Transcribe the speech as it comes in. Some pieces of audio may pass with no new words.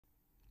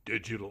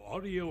Digital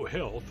audio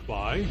health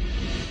by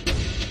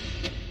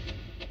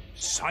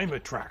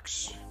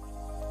Simatrax.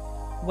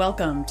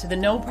 Welcome to the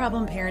No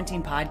Problem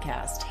Parenting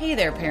Podcast. Hey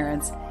there,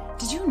 parents.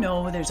 Did you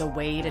know there's a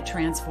way to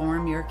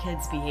transform your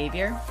kids'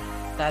 behavior?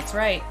 That's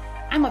right.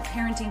 I'm a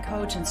parenting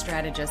coach and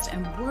strategist,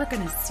 and we're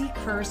going to seek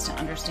first to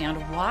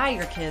understand why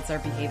your kids are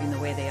behaving the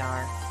way they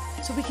are,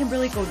 so we can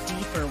really go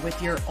deeper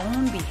with your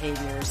own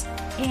behaviors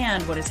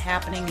and what is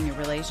happening in your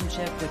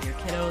relationship with your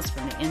kiddos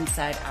from the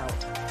inside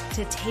out,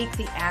 to take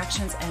the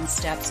actions and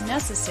steps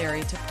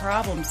necessary to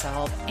problem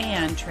solve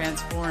and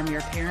transform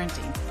your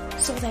parenting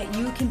so that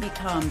you can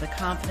become the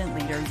confident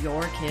leader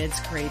your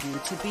kids crave you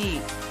to be.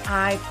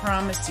 I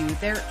promise you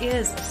there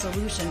is a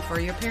solution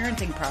for your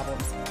parenting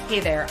problems. Hey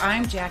there,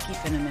 I'm Jackie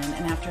Finneman,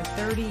 and after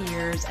 30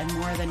 years and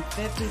more than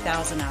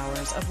 50,000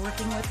 hours of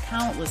working with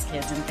countless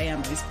kids and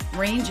families,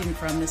 ranging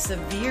from the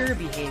severe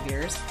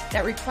behaviors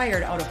that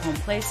required out-of-home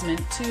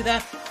placement to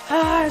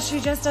the,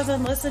 she just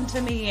doesn't listen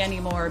to me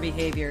anymore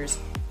behaviors,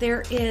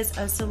 there is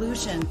a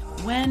solution.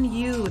 When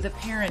you, the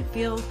parent,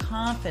 feel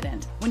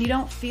confident, when you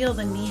don't feel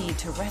the need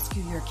to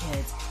rescue your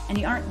kids, and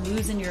you aren't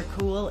losing your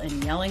cool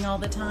and yelling all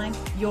the time,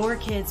 your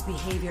kids'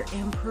 behavior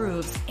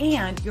improves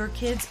and your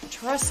kids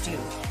trust you.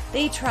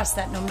 They trust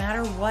that no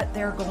matter what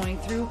they're going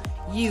through,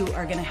 you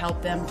are going to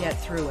help them get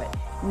through it.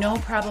 No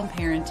Problem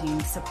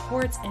Parenting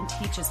supports and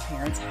teaches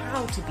parents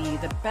how to be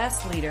the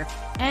best leader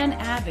and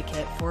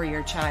advocate for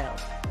your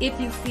child. If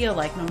you feel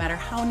like no matter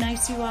how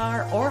nice you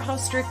are or how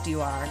strict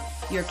you are,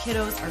 your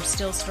kiddos are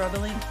still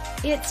struggling,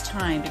 it's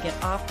time to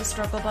get off the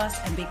struggle bus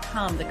and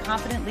become the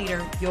confident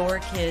leader your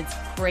kids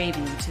crave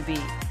you to be.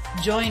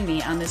 Join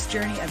me on this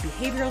journey of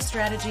behavioral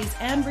strategies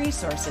and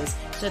resources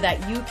so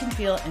that you can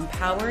feel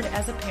empowered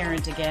as a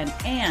parent again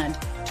and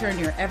turn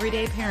your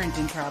everyday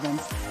parenting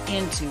problems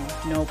into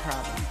no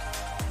problem.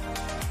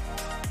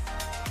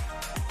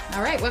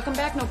 All right, welcome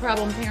back, No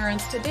Problem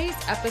Parents. Today's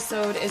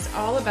episode is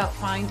all about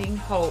finding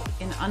hope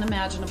in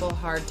unimaginable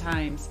hard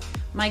times.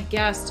 My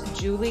guest,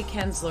 Julie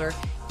Kenzler,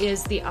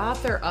 is the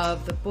author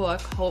of the book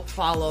Hope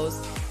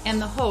Follows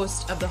and the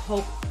host of the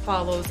Hope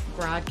Follows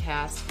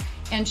broadcast.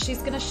 And she's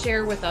going to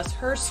share with us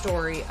her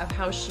story of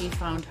how she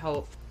found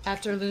hope.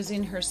 After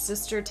losing her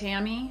sister,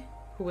 Tammy,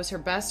 who was her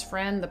best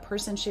friend, the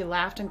person she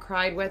laughed and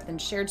cried with and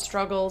shared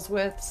struggles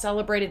with,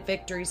 celebrated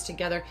victories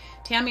together,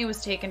 Tammy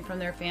was taken from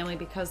their family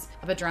because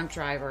of a drunk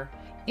driver.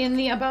 In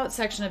the About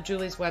section of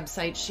Julie's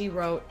website, she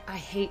wrote, "I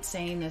hate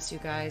saying this, you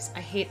guys.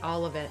 I hate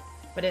all of it,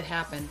 but it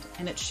happened,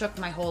 and it shook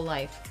my whole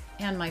life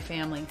and my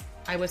family.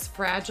 I was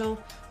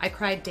fragile. I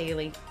cried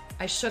daily.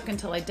 I shook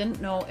until I didn't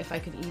know if I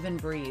could even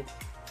breathe.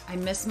 I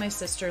miss my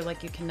sister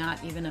like you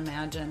cannot even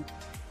imagine."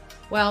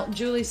 Well,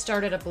 Julie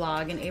started a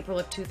blog in April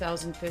of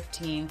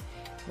 2015.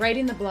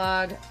 Writing the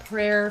blog,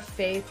 prayer,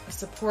 faith,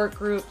 support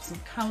groups,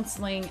 and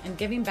counseling, and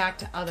giving back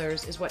to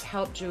others is what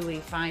helped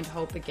Julie find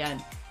hope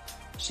again.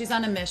 She's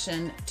on a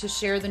mission to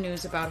share the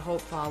news about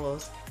Hope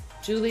Follows.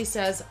 Julie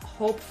says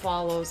hope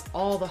follows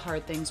all the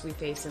hard things we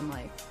face in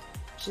life.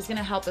 She's going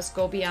to help us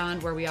go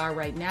beyond where we are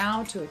right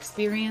now to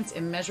experience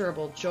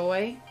immeasurable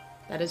joy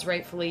that is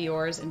rightfully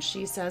yours, and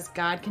she says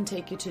God can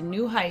take you to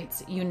new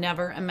heights you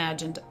never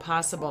imagined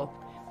possible.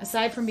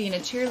 Aside from being a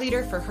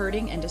cheerleader for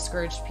hurting and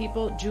discouraged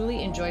people,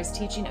 Julie enjoys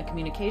teaching a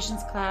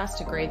communications class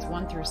to grades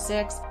 1 through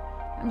 6.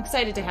 I'm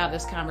excited to have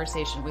this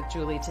conversation with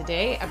Julie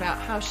today about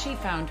how she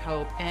found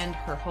hope and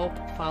her Hope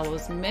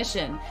Follows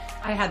mission.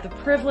 I had the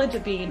privilege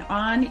of being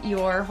on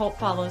your Hope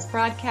Follows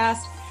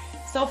broadcast.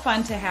 So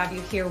fun to have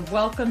you here.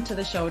 Welcome to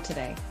the show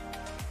today.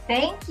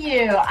 Thank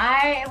you.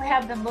 I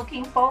have been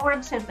looking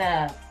forward to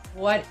this.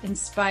 What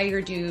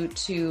inspired you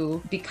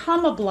to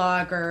become a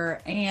blogger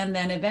and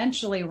then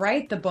eventually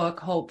write the book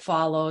Hope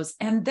Follows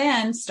and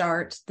then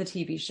start the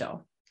TV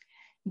show?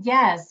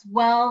 Yes.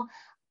 Well,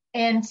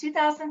 in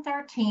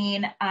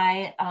 2013,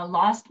 I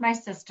lost my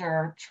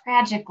sister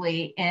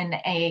tragically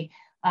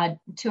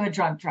to a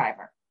drunk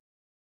driver.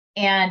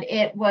 And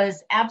it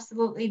was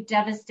absolutely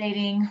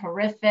devastating,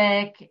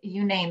 horrific,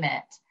 you name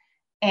it.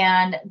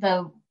 And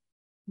the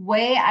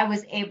way I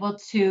was able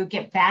to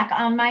get back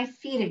on my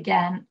feet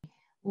again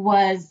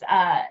was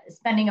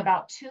spending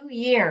about 2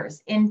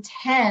 years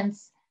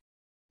intense,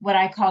 what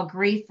I call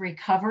grief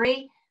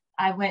recovery.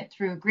 I went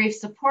through grief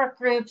support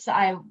groups,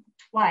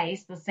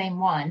 twice, the same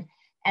one.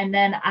 And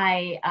then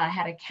I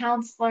had a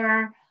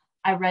counselor.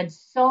 I read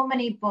so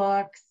many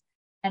books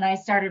and I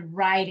started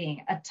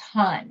writing a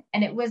ton.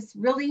 And it was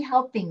really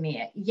helping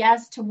me,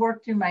 yes, to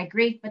work through my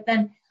grief, but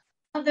then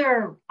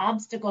other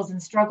obstacles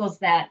and struggles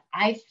that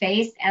I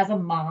faced as a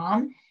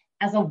mom,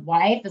 as a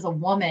wife, as a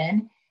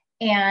woman.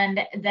 And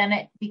then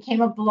it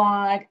became a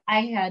blog.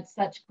 I had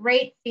such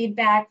great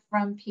feedback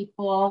from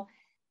people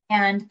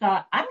and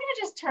thought, I'm going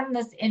to just turn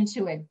this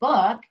into a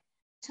book.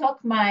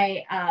 Took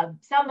my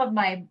some of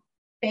my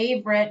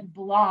favorite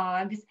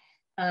blogs,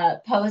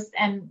 posts,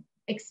 and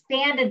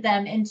expanded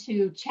them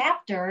into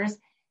chapters.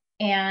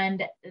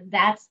 And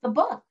that's the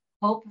book,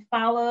 Hope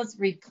Follows,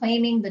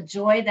 Reclaiming the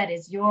Joy That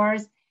Is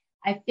Yours.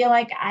 I feel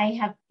like I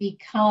have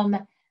become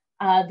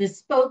the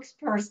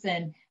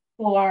spokesperson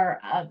for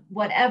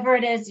whatever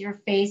it is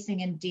you're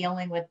facing and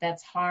dealing with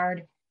that's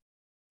hard,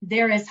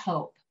 there is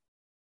hope.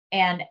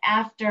 And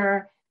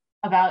after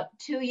about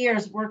 2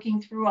 years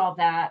working through all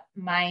that,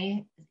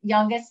 my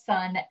youngest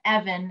son,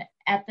 Evan,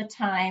 at the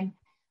time,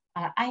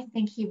 I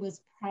think he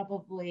was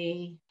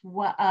probably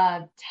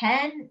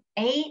 10,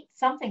 8,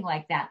 something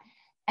like that.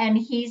 And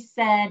he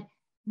said,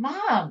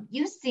 Mom,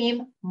 you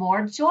seem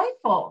more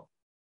joyful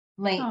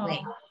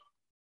lately. Oh.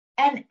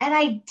 And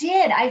I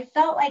did. I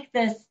felt like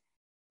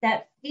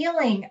that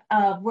feeling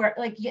of where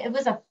like it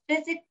was a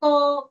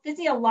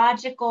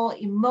physiological,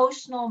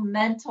 emotional,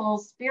 mental,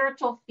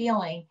 spiritual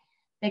feeling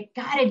that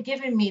God had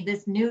given me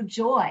this new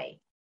joy.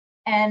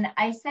 And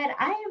I said,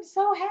 I am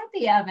so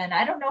happy, Evan.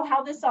 I don't know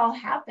how this all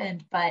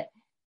happened, but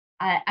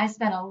I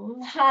spent a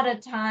lot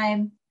of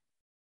time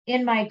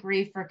in my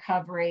grief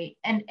recovery.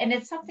 And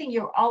it's something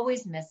you're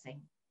always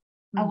missing.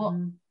 Mm-hmm. I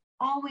will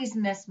always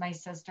miss my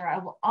sister. I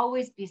will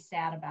always be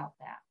sad about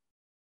that.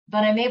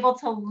 But I'm able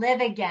to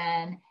live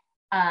again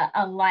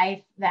a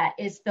life that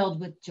is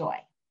filled with joy.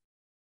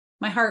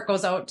 My heart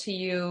goes out to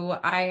you.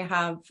 I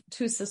have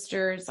 2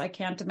 sisters. I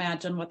can't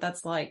imagine what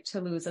that's like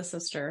to lose a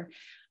sister,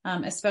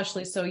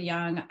 especially so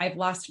young. I've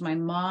lost my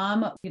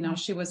mom. You know,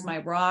 she was my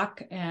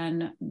rock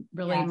and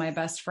really my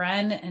best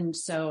friend. And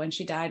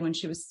she died when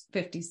she was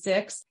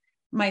 56.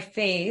 Our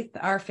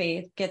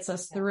faith gets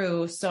us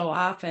through so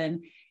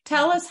often.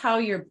 Tell us how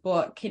your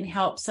book can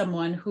help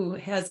someone who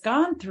has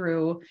gone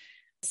through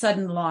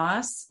sudden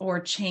loss or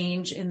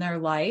change in their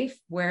life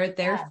where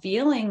they're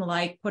feeling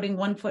like putting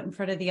one foot in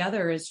front of the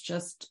other is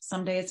just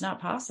someday it's not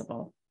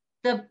possible.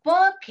 The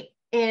book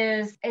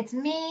it's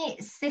me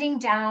sitting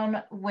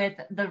down with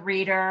the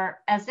reader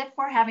as if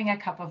we're having a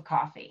cup of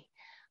coffee.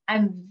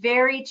 I'm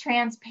very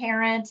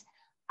transparent.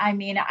 I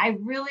mean, I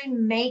really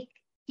make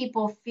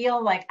people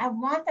feel like I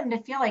want them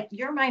to feel like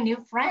you're my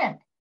new friend.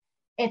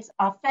 It's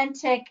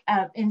authentic,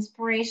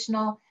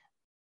 inspirational.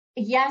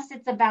 Yes,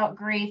 it's about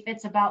grief,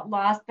 it's about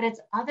loss, but it's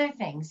other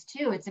things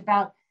too. It's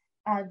about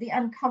the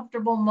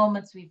uncomfortable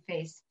moments we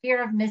face,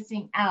 fear of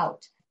missing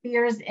out,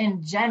 fears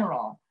in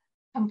general,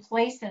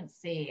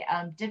 complacency,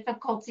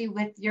 difficulty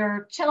with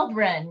your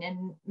children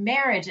and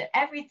marriage and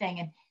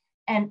everything.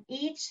 And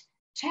each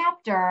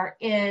chapter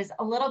is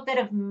a little bit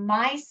of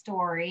my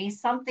story,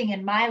 something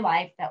in my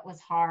life that was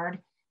hard,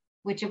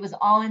 which it was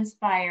all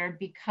inspired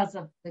because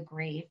of the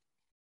grief.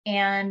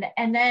 And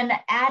then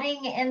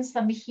adding in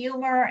some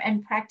humor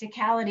and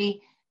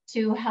practicality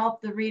to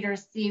help the reader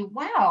see,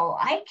 wow,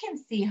 I can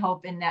see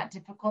hope in that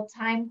difficult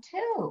time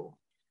too.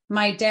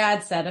 My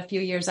dad said a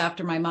few years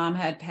after my mom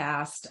had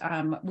passed,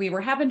 we were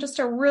having just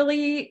a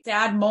really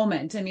sad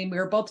moment. I mean, we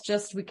were both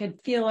we could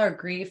feel our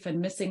grief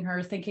and missing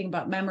her, thinking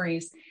about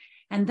memories.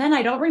 And then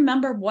I don't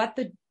remember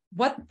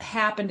what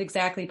happened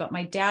exactly, but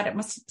my dad, it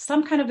must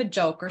some kind of a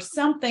joke or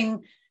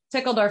something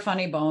tickled our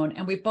funny bone.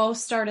 And we both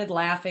started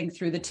laughing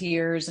through the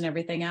tears and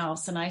everything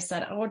else. And I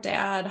said, oh,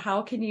 Dad,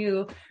 how can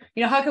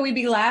we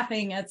be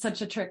laughing at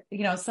such a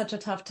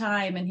tough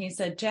time? And he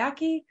said,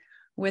 Jackie,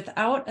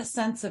 without a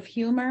sense of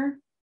humor,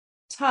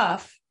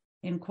 tough,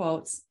 in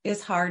quotes,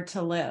 is hard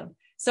to live.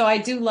 So I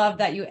do love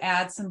that you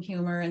add some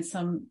humor and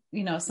some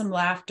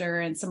laughter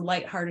and some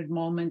lighthearted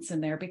moments in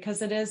there,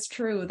 because it is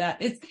true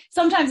that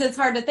sometimes it's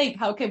hard to think,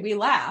 how can we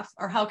laugh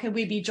or how can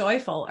we be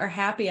joyful or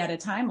happy at a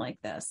time like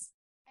this?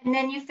 And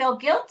then you feel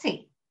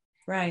guilty.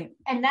 Right.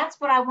 And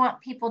that's what I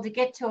want people to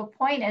get to a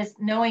point, is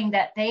knowing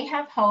that they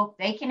have hope,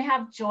 they can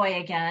have joy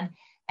again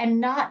and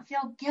not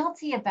feel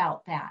guilty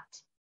about that.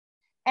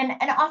 And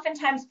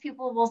oftentimes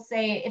people will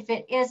say, if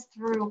it is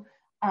through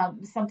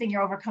something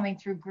you're overcoming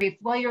through grief,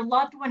 well, your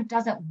loved one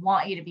doesn't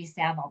want you to be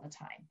sad all the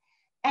time.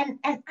 And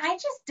I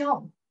just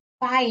don't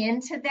buy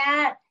into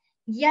that.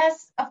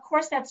 Yes, of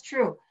course that's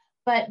true.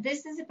 But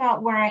this is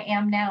about where I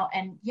am now.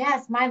 And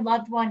yes, my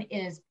loved one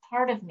is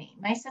part of me.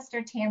 My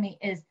sister Tammy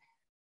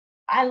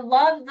I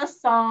love the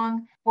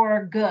song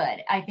For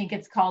Good. I think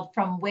it's called,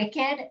 from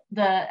Wicked,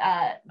 the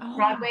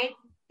Broadway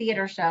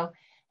theater show.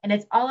 And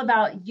it's all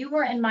about, you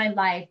were in my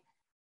life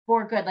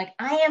for good. Like,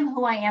 I am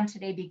who I am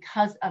today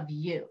because of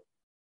you.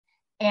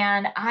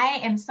 And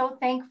I am so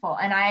thankful.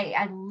 And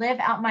I live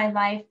out my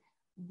life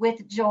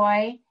with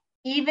joy,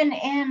 even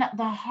in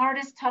the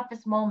hardest,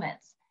 toughest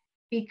moments,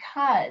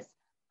 because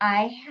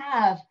I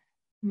have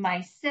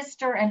my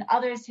sister and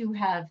others who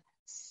have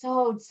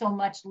sowed so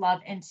much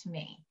love into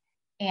me.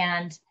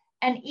 And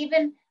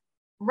even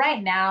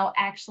right now,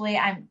 actually,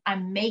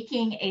 I'm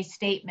making a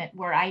statement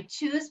where I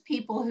choose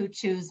people who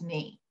choose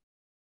me.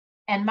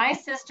 And my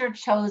sister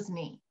chose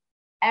me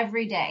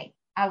every day.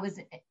 I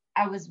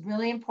was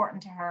really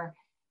important to her.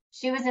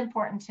 She was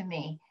important to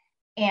me.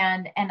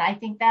 And I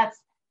think that's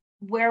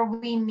where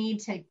we need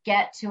to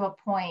get to a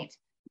point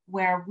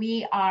where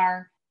we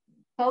are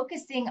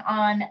focusing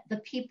on the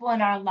people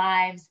in our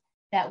lives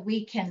that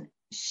we can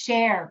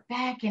share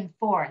back and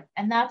forth.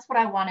 And that's what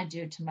I want to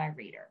do to my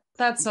reader.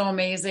 That's so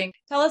amazing.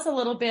 Tell us a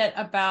little bit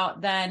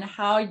about then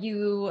how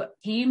you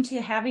came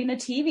to having a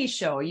TV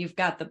show. You've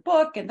got the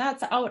book and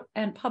that's out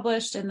and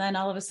published. And then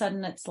all of a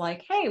sudden it's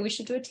like, hey, we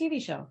should do a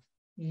TV show.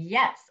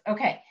 Yes.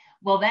 Okay.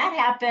 Well, that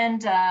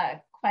happened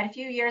quite a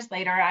few years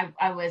later.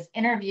 I was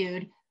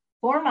interviewed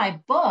for my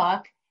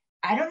book.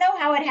 I don't know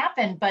how it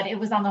happened, but it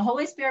was on the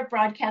Holy Spirit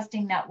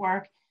Broadcasting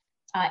Network,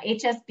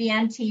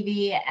 HSBN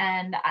TV.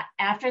 And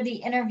after the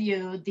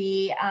interview,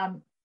 the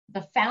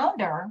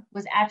founder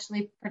was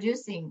actually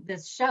producing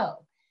this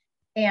show.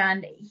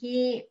 And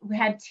he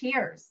had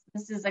tears.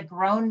 This is a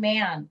grown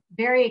man,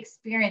 very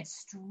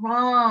experienced,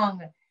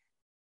 strong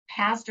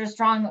pastor,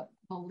 strong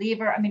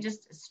believer. I mean,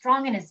 just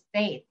strong in his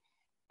faith.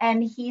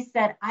 And he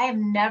said, I have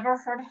never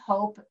heard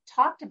hope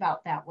talked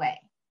about that way.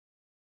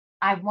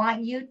 I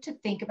want you to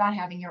think about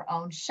having your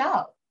own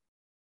show.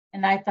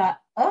 And I thought,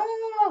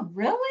 oh,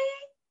 really?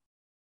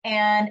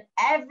 And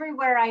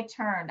everywhere I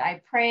turned,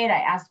 I prayed, I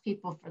asked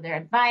people for their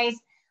advice.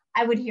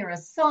 I would hear a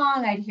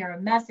song, I'd hear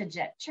a message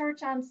at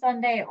church on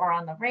Sunday or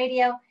on the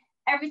radio.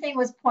 Everything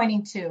was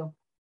pointing to,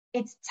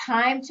 it's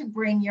time to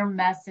bring your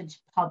message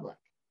public.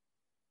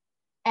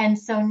 And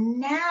so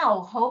now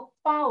Hope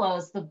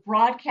Follows, the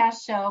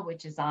broadcast show,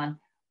 which is on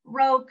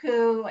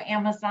Roku,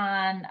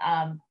 Amazon,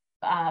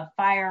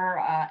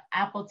 Fire,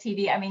 Apple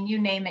TV, I mean, you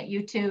name it,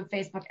 YouTube,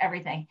 Facebook,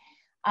 everything.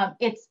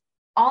 It's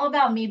all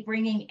about me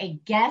bringing a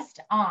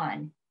guest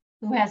on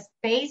who has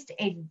faced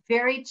a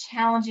very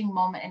challenging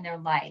moment in their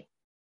life.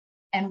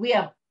 And we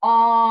have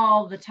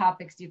all the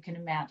topics you can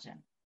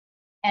imagine.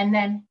 And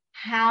then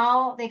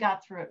how they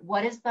got through it.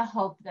 What is the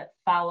hope that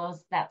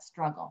follows that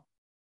struggle?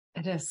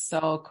 It is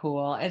so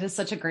cool. It is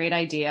such a great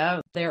idea.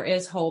 There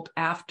is hope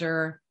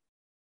after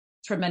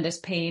tremendous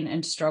pain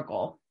and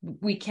struggle.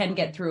 We can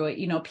get through it.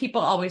 You know,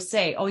 people always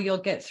say, oh, you'll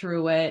get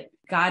through it.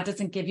 God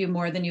doesn't give you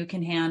more than you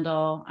can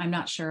handle. I'm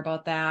not sure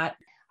about that.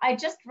 I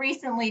just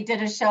recently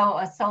did a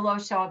solo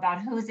show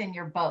about who's in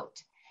your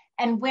boat.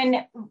 And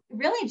when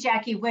really,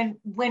 Jackie, when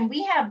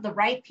we have the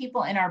right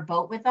people in our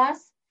boat with us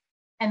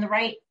and the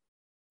right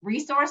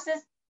resources,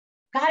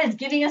 God is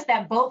giving us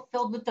that boat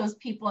filled with those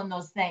people and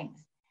those things.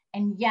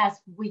 And yes,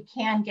 we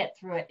can get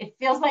through it. It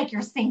feels like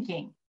you're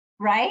sinking,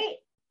 right?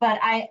 But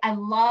I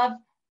love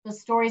the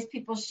stories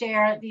people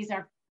share. These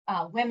are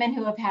women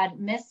who have had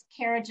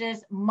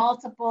miscarriages,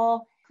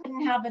 multiple,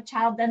 couldn't have a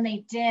child, then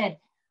they did.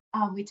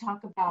 We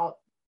talk about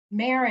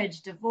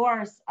marriage,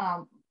 divorce,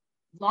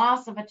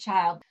 loss of a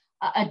child,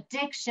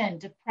 addiction,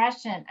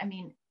 depression. I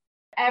mean,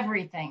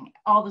 everything,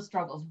 all the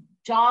struggles,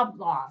 job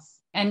loss.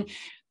 And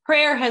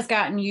prayer has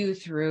gotten you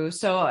through.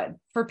 So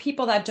for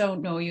people that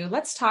don't know you,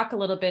 let's talk a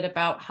little bit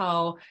about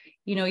how,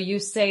 you know, you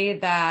say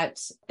that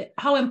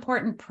how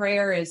important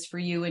prayer is for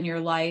you in your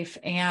life.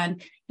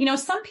 And, you know,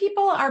 some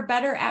people are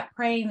better at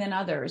praying than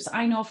others.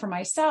 I know for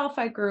myself,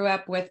 I grew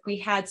up with, we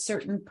had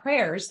certain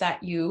prayers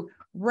that you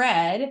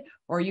read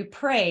or you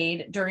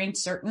prayed during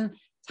certain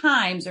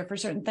times or for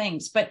certain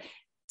things. But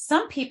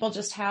some people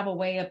just have a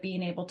way of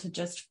being able to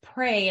just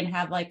pray and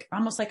have like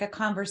almost like a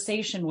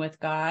conversation with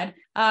God.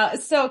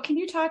 So can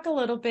you talk a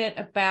little bit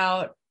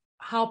about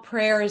how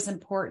prayer is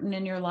important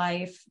in your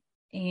life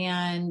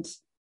and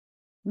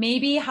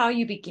maybe how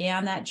you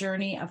began that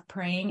journey of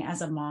praying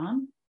as a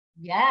mom?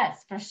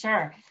 Yes, for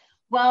sure.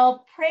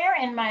 Well, prayer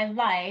in my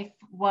life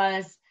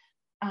was,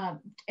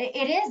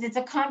 it's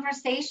a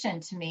conversation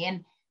to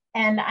me.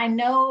 And I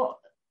know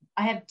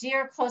I have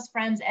dear close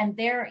friends and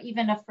they're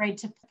even afraid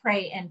to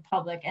pray in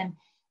public.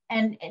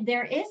 And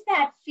there is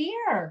that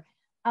fear.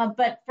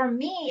 But for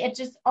me, it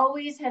just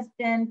always has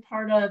been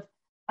part of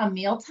a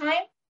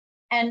mealtime.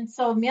 And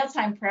so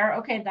mealtime prayer,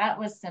 okay, that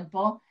was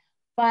simple.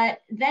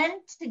 But then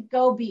to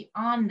go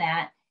beyond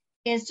that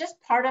is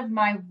just part of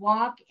my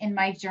walk in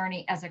my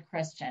journey as a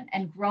Christian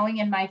and growing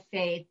in my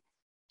faith,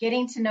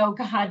 getting to know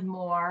God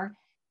more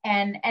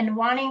and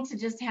wanting to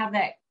just have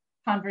that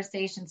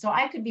conversation. So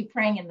I could be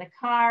praying in the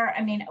car.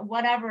 I mean,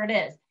 whatever it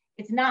is,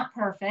 it's not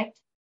perfect.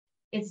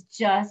 It's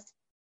just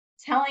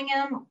telling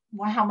him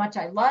how much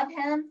I love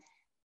him,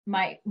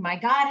 my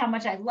God, how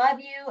much I love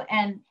you.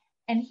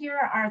 And here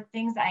are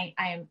things I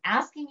am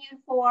asking you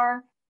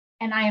for.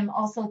 And I am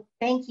also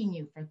thanking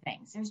you for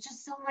things. There's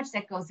just so much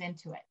that goes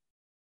into it.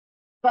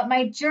 But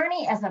my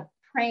journey as a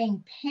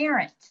praying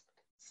parent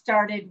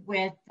started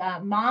with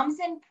Moms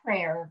in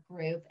Prayer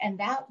group. And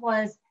that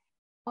was,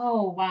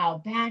 oh,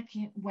 wow, back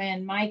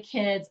when my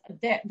kids,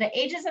 the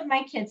ages of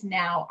my kids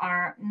now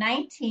are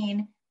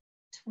 19,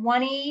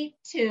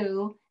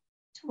 22,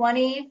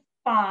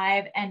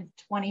 25, and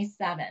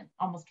 27,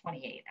 almost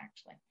 28,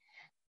 actually.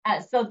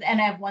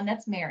 And I have one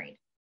that's married.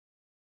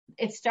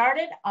 It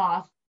started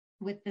off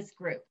with this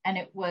group, and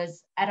it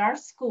was at our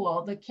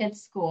school, the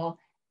kids' school.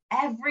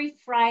 Every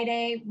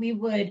Friday, we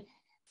would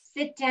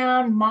sit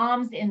down,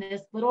 moms in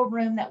this little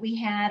room that we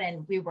had,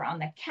 and we were on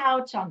the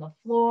couch, on the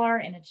floor,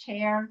 in a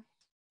chair,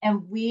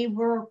 and we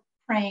were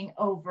praying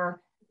over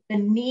the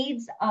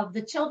needs of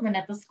the children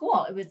at the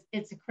school.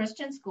 It's a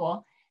Christian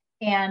school,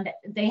 and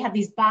they had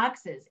these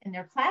boxes in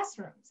their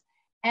classrooms,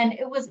 and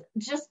it was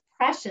just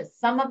precious.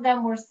 Some of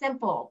them were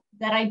simple,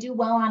 that I do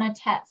well on a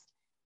test.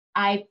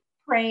 I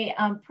pray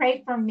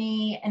for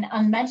me and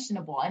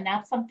unmentionable, and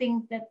that's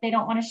something that they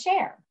don't want to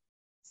share.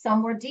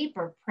 Some were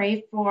deeper.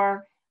 Pray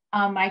for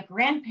my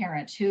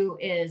grandparent who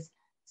is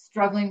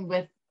struggling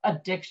with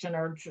addiction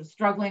or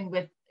struggling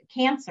with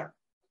cancer.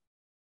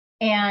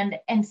 And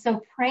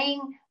so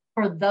praying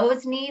for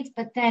those needs,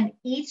 but then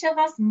each of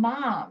us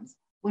moms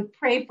would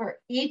pray for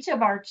each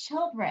of our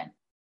children.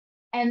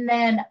 And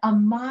then a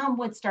mom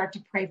would start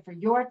to pray for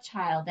your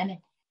child. And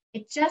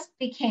it just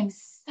became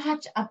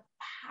such a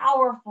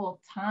powerful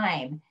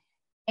time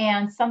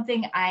and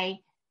something I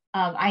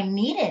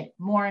needed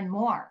more and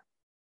more.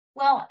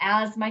 Well,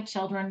 as my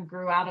children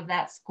grew out of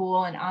that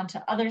school and onto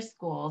other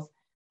schools,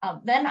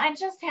 then I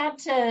just had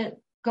to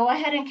go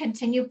ahead and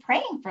continue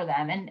praying for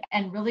them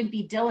and really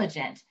be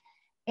diligent.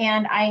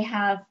 And I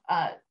have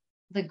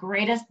the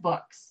greatest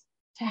books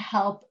to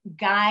help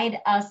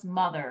guide us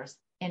mothers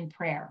in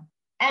prayer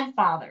and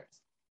fathers.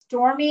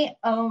 Stormy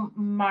O.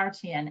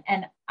 Martian,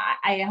 and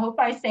I hope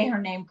I say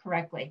her name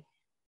correctly,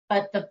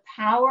 but The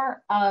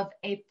Power of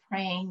a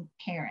Praying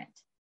Parent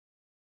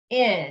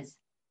is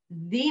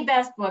the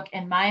best book,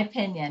 in my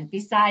opinion,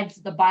 besides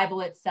the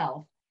Bible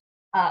itself,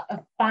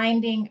 of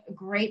finding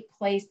great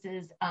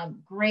places,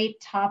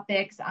 great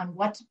topics on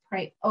what to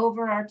pray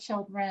over our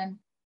children.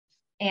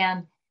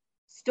 And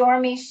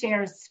Stormy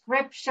shares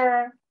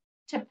scripture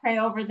to pray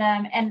over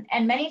them.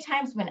 And many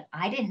times when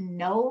I didn't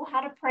know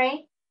how to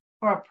pray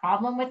for a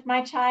problem with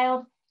my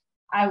child,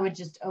 I would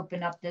just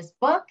open up this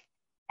book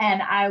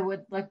and I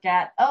would look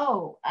at,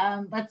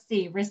 let's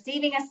see,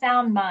 receiving a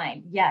sound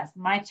mind. Yes,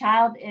 my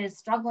child is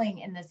struggling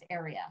in this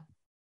area.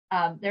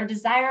 Their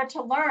desire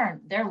to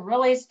learn, they're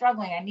really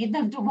struggling. I need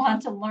them to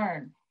want to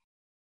learn.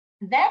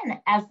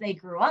 Then as they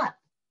grew up,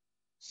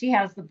 she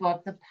has the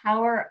book, The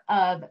Power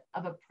of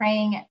a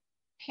Praying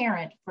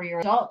Parent for Your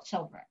Adult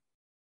Children.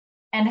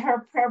 And her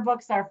prayer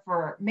books are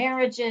for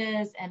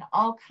marriages and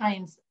all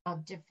kinds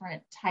of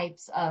different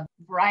types of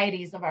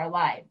varieties of our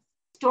lives.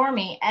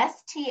 Stormy,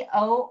 Stormie,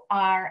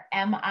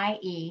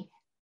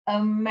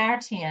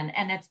 Omartian,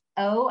 and it's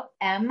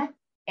Omartian.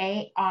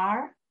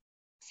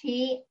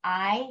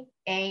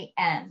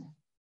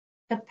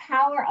 The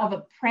Power of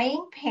a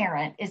Praying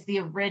Parent is the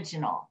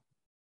original.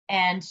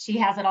 And she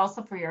has it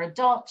also for your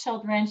adult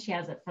children. She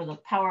has it for the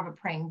Power of a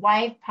Praying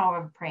Wife, Power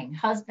of a Praying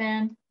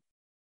Husband.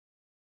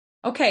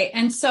 Okay.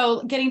 And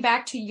so getting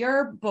back to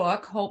your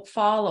book, Hope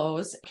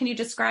Follows, can you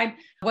describe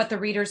what the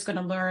reader's going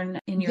to learn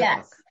in your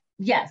book?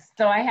 Yes.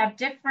 So I have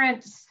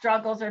different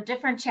struggles or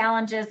different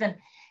challenges. And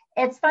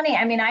it's funny.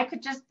 I mean, I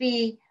could just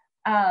be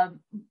in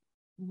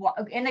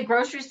the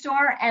grocery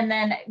store and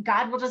then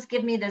God will just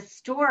give me this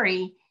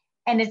story.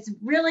 And it's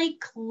really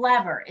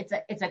clever.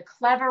 It's a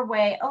clever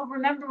way. Oh,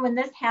 remember when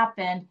this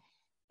happened?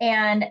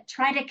 And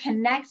try to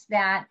connect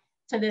that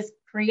to this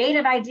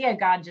creative idea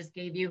God just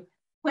gave you,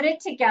 put it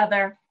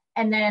together,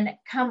 and then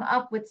come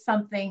up with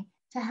something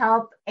to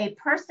help a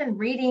person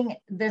reading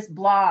this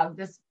blog,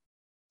 this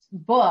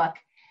book,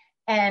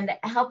 and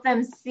help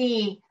them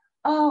see,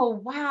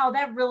 oh, wow,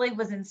 that really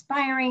was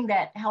inspiring.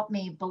 That helped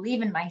me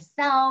believe in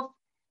myself.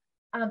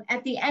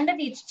 At the end of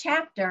each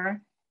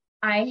chapter,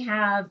 I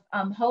have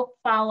Hope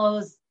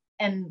Follows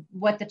and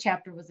what the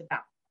chapter was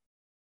about.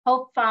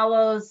 Hope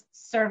follows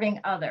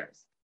serving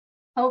others.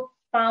 Hope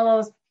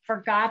follows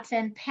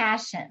forgotten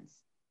passions.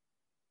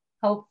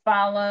 Hope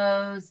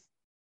follows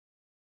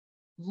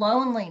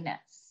loneliness.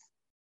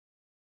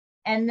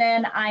 And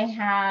then I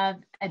have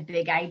a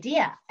big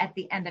idea at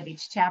the end of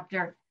each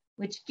chapter,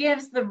 which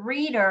gives the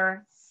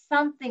reader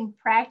something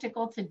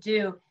practical to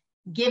do,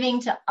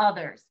 giving to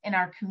others in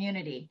our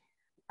community.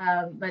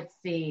 Let's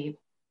see,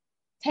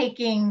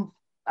 taking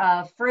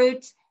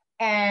fruit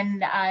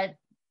and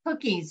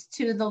cookies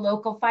to the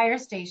local fire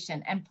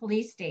station and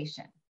police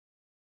station.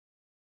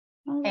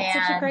 Oh, that's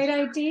such a great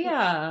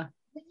idea.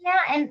 Yeah,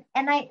 and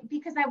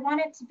because I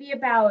want it to be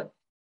about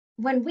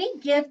when we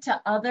give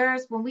to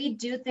others, when we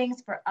do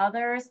things for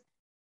others,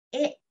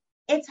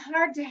 it's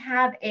hard to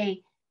have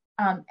a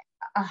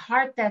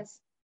heart that's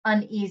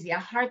uneasy, a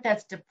heart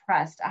that's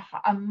depressed,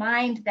 a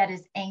mind that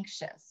is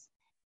anxious.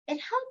 It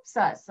helps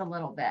us a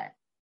little bit.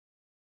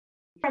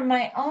 From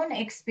my own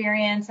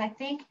experience, I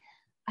think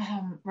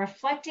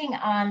reflecting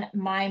on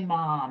my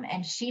mom,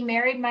 and she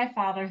married my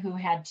father who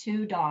had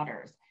 2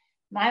 daughters.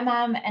 My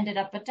mom ended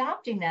up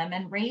adopting them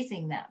and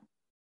raising them.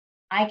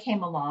 I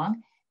came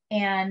along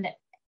and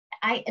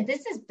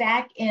this is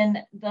back in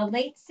the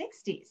late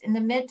 60s, in the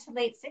mid to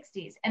late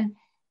 60s. And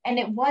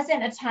it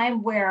wasn't a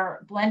time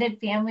where blended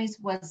families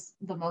was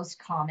the most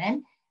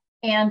common.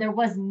 And there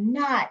was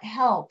not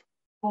help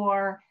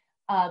for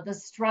the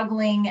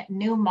struggling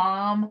new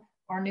mom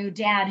or new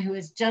dad who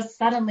is just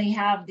suddenly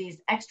have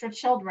these extra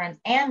children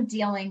and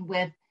dealing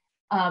with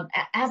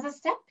as a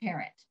step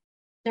parent.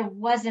 There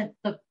wasn't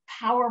the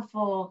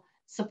powerful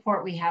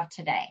support we have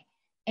today.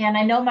 And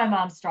I know my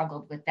mom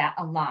struggled with that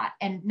a lot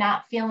and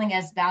not feeling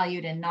as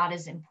valued and not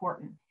as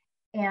important.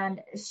 And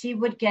she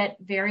would get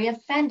very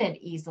offended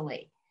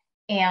easily.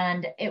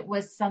 And it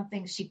was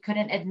something she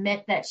couldn't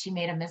admit that she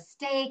made a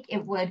mistake.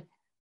 It would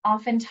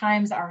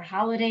oftentimes our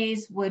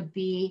holidays would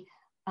be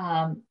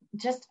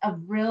just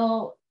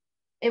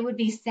it would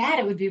be sad.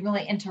 It would be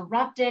really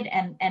interrupted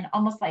and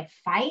almost like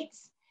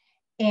fights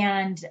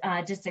and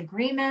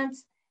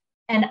disagreements.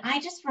 And I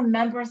just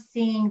remember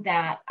seeing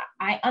that.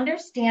 I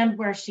understand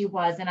where she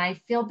was, and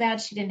I feel bad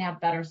she didn't have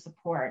better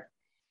support.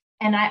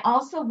 And I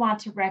also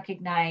want to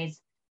recognize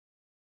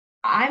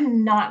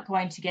I'm not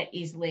going to get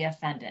easily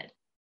offended.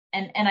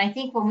 And I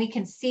think when we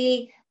can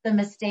see the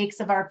mistakes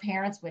of our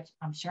parents, which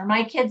I'm sure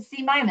my kids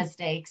see my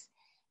mistakes,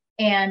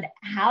 and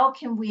how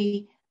can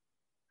we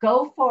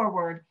go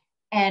forward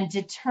and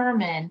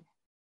determine,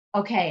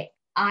 okay,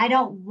 I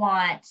don't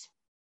want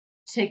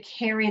to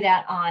carry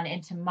that on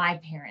into my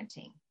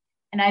parenting.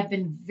 And I've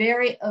been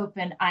very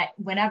open.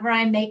 Whenever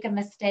I make a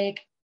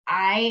mistake,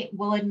 I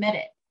will admit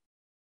it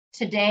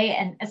today,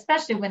 and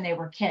especially when they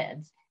were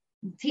kids,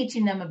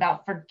 teaching them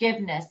about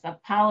forgiveness,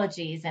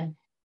 apologies, and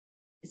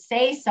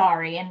say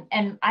sorry.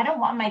 And I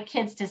don't want my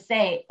kids to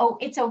say, oh,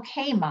 it's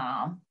okay,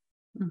 Mom.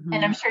 Mm-hmm.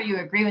 And I'm sure you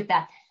agree with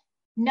that.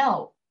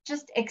 No,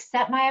 just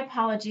accept my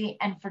apology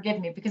and forgive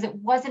me, because it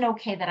wasn't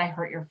okay that I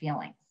hurt your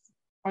feelings,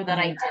 or that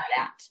I did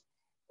that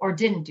or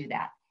didn't do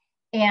that.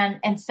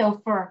 And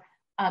so for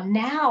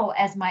now,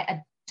 as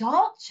my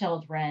adult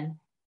children,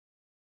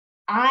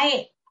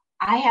 I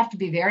have to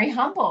be very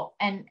humble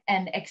and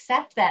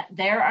accept that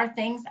there are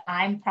things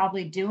I'm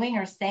probably doing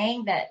or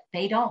saying that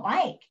they don't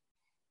like.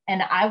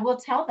 And I will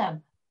tell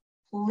them,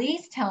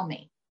 please tell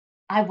me.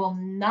 I will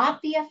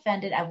not be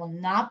offended. I will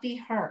not be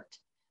hurt.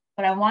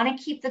 But I want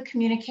to keep the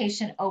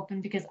communication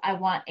open, because I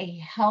want a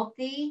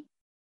healthy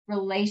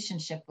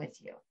relationship with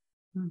you.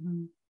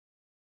 Mm-hmm.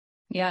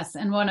 Yes,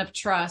 and one of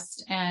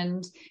trust.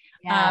 And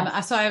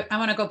yes. So I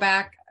want to go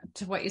back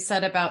to what you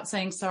said about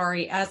saying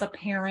sorry. As a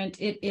parent,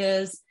 it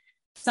is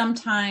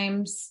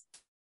sometimes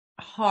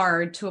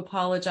hard to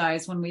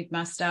apologize when we've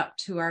messed up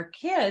to our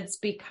kids,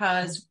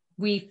 because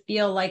we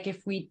feel like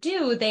if we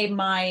do, they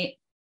might,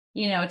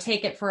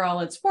 take it for all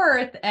it's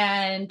worth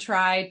and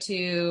try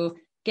to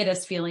get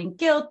us feeling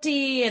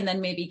guilty, and then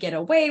maybe get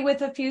away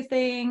with a few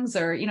things,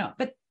 or,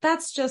 but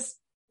that's just,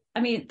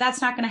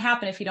 that's not going to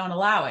happen if you don't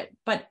allow it.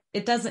 But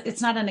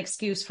it's not an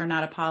excuse for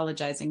not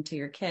apologizing to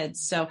your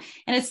kids. So,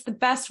 and it's the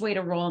best way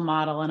to role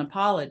model an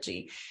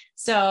apology.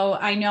 So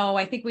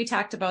I think we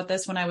talked about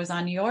this when I was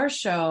on your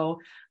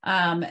show,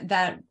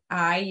 that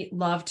I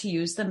love to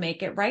use the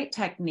make it right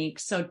technique.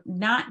 So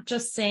not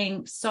just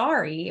saying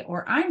sorry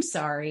or I'm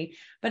sorry,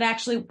 but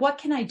actually, what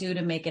can I do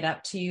to make it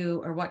up to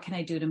you? Or what can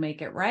I do to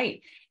make it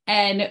right?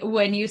 And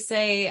when you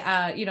say,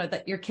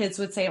 that your kids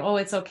would say, oh,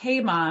 it's okay,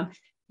 Mom.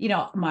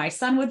 My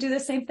son would do the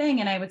same thing.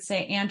 And I would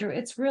say, Andrew,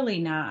 it's really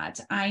not.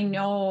 I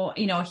know,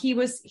 he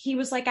was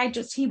like,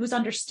 he was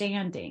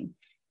understanding,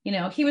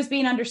 he was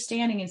being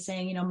understanding and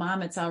saying,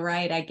 Mom, it's all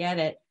right. I get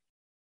it.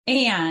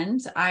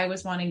 And I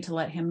was wanting to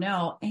let him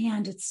know,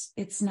 and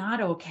it's not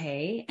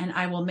okay. And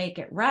I will make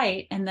it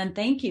right. And then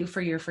thank you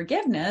for your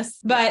forgiveness,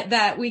 but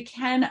that we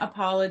can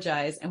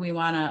apologize, and we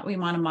want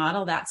to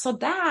model that, so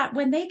that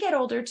when they get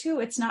older too,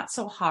 it's not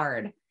so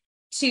hard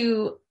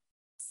to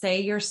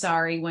say you're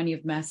sorry when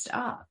you've messed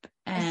up.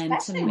 And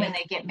especially when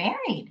they get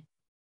married.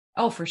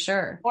 Oh, for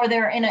sure. Or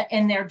they're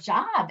in their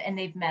job and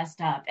they've messed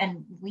up.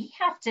 And we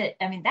have to,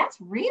 that's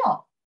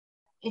real.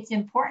 It's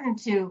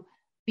important to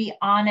be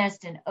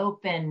honest and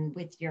open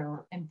with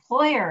your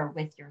employer,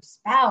 with your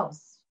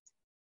spouse.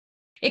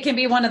 It can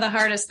be one of the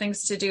hardest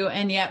things to do,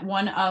 and yet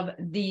one of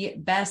the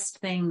best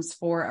things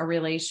for a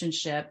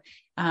relationship,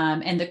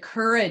 and the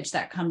courage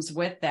that comes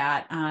with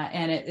that.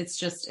 And it's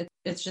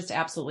just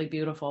absolutely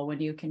beautiful when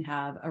you can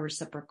have a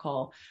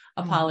reciprocal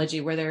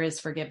apology where there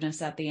is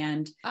forgiveness at the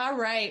end. All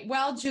right.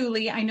 Well,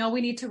 Julie, I know we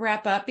need to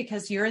wrap up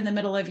because you're in the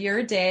middle of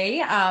your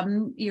day.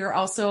 You're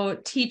also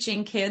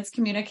teaching kids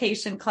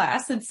communication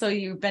class. And so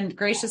you've been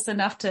gracious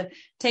enough to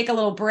take a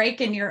little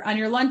break on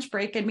your lunch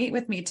break and meet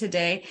with me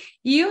today.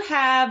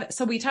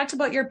 So we talked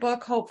about your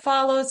book, Hope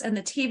Follows, and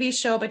the TV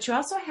show, but you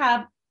also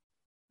have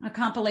a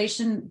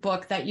compilation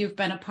book that you've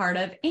been a part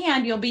of,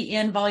 and you'll be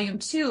in volume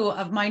 2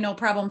 of my No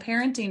Problem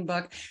Parenting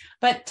book.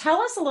 But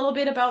tell us a little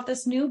bit about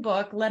this new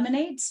book,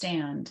 Lemonade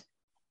Stand.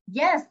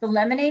 Yes, the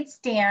Lemonade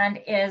Stand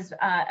is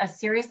a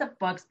series of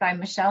books by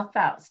Michelle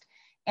Faust,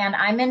 and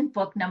I'm in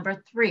book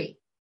number 3,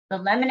 The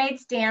Lemonade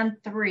Stand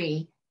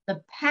 3,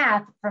 The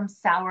Path from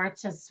Sour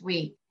to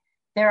Sweet.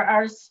 There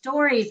are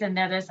stories in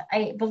there. There's,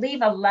 I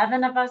believe,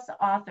 11 of us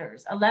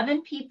authors,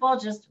 11 people,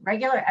 just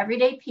regular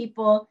everyday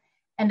people,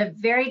 and a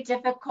very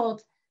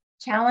difficult,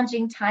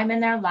 challenging time in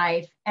their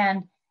life,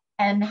 and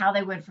how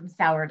they went from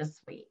sour to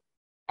sweet.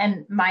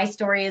 And my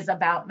story is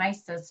about my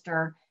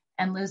sister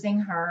and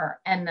losing her,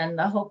 and then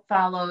the Hope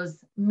Follows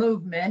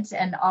movement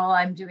and all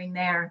I'm doing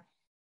there.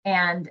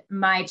 And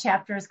my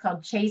chapter is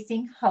called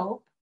Chasing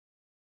Hope.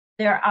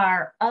 There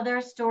are other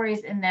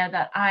stories in there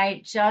that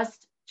I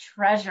just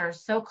treasure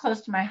so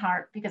close to my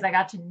heart, because I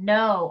got to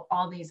know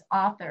all these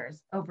authors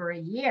over a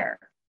year.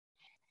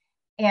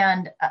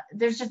 And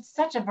there's just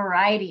such a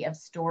variety of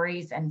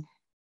stories and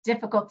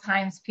difficult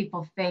times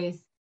people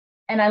face.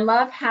 And I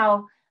love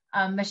how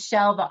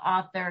Michelle, the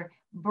author,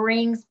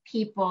 brings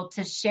people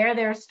to share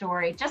their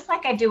story, just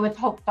like I do with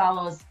Hope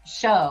Follows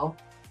show.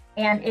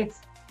 And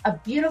it's a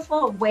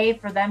beautiful way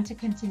for them to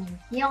continue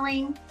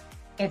healing.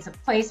 It's a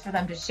place for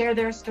them to share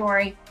their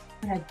story.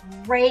 but a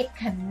great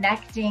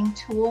connecting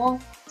tool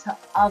to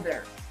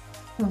others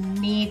who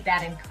need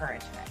that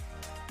encouragement.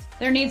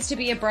 There needs to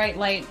be a bright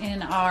light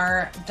in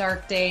our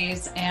dark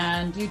days,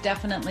 and you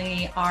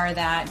definitely are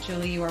that,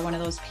 Julie. You are one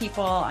of those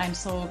people. I'm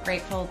so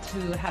grateful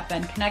to have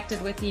been connected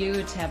with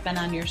you, to have been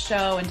on your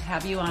show, and to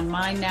have you on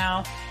mine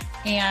now.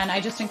 And I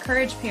just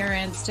encourage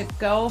parents to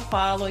go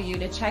follow you,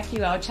 to check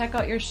you out, check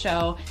out your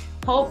show,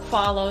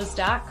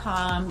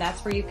 hopefollows.com.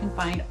 That's where you can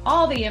find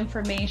all the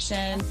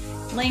information,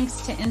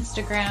 links to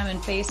Instagram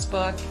and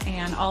Facebook,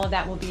 and all of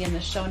that will be in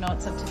the show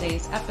notes of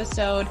today's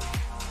episode.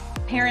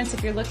 Parents,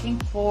 if you're looking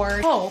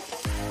for hope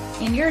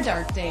in your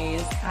dark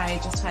days,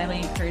 I just highly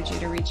encourage you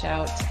to reach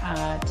out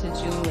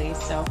to Julie.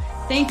 So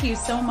thank you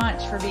so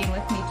much for being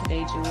with me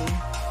today, Julie.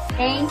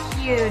 Thank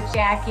you,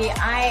 Jackie.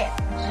 I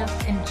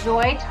just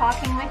enjoy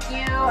talking with you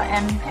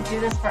and could do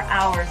this for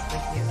hours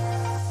with you.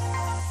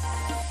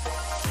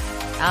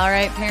 All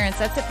right, parents,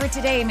 that's it for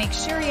today. Make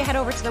sure you head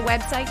over to the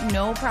website,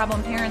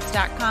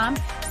 noproblemparents.com.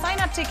 Sign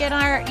up to get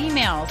our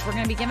emails. We're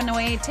going to be giving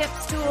away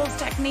tips, tools,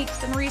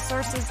 techniques, and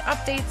resources,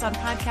 updates on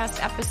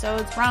podcast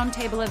episodes,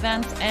 roundtable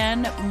events,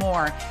 and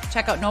more.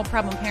 Check out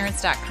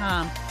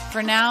noproblemparents.com.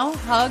 For now,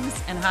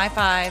 hugs and high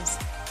fives.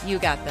 You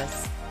got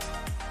this.